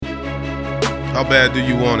How bad do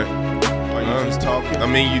you want it? Are you just talking? I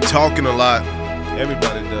mean, you talking a lot.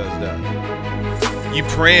 Everybody does that. You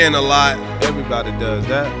praying a lot. Everybody does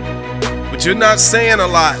that. But you're not saying a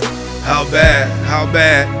lot. How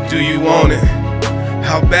bad do you want it?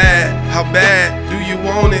 How bad do you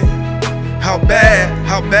want it? How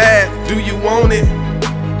bad do you want it?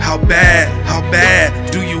 How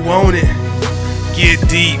bad do you want it? Get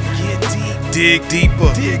deep, dig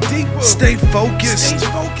deeper, stay focused,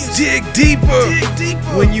 dig deeper.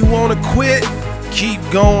 When you wanna quit, keep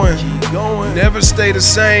going, never stay the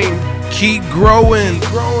same, keep growing.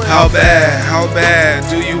 How bad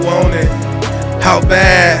do you want it? How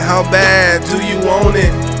bad do you want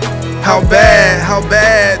it? How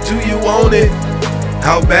bad do you want it?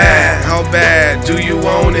 How bad do you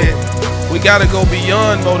want it? We gotta go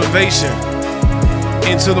beyond motivation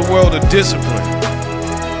into the world of discipline.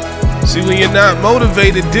 See, when you're not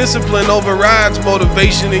motivated, discipline overrides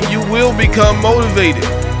motivation and you will become motivated.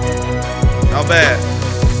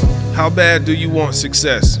 How bad do you want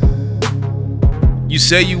success? You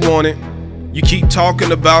say you want it, you keep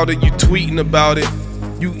talking about it, you tweeting about it,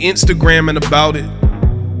 you Instagramming about it.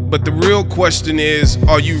 But the real question is,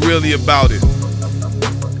 are you really about it?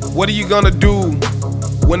 What are you gonna do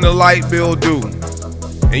when the light bill due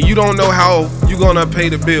and you don't know how you're gonna pay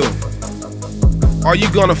the bill? Are you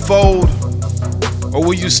gonna fold or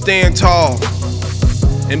will you stand tall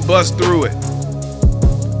and bust through it?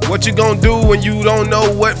 What you gonna do when you don't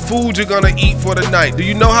know what food you're gonna eat for the night? Do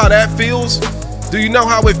you know how that feels? Do you know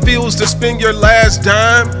how it feels to spend your last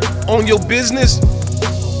dime on your business?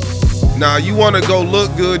 Nah, you wanna go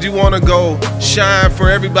look good, you wanna go shine for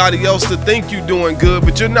everybody else to think you're doing good,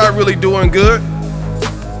 but you're not really doing good.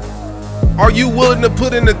 Are you willing to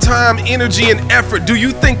put in the time, energy, and effort? Do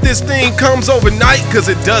you think this thing comes overnight? Cause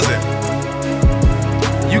it doesn't.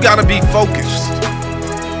 You gotta be focused.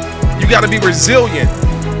 You gotta be resilient.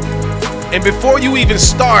 And before you even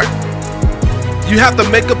start, you have to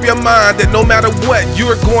make up your mind that no matter what,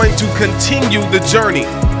 you're going to continue the journey.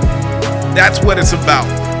 That's what it's about.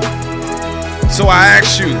 So I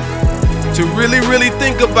ask you to really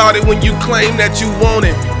think about it when you claim that you want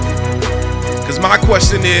it. Cause my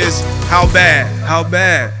question is, how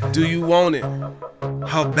bad do you want it?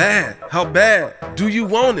 How bad do you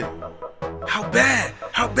want it? How bad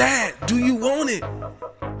do you want it?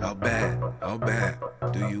 How bad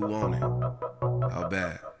do you want it? How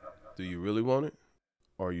bad? Do you really want it?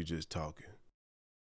 Or are you just talking?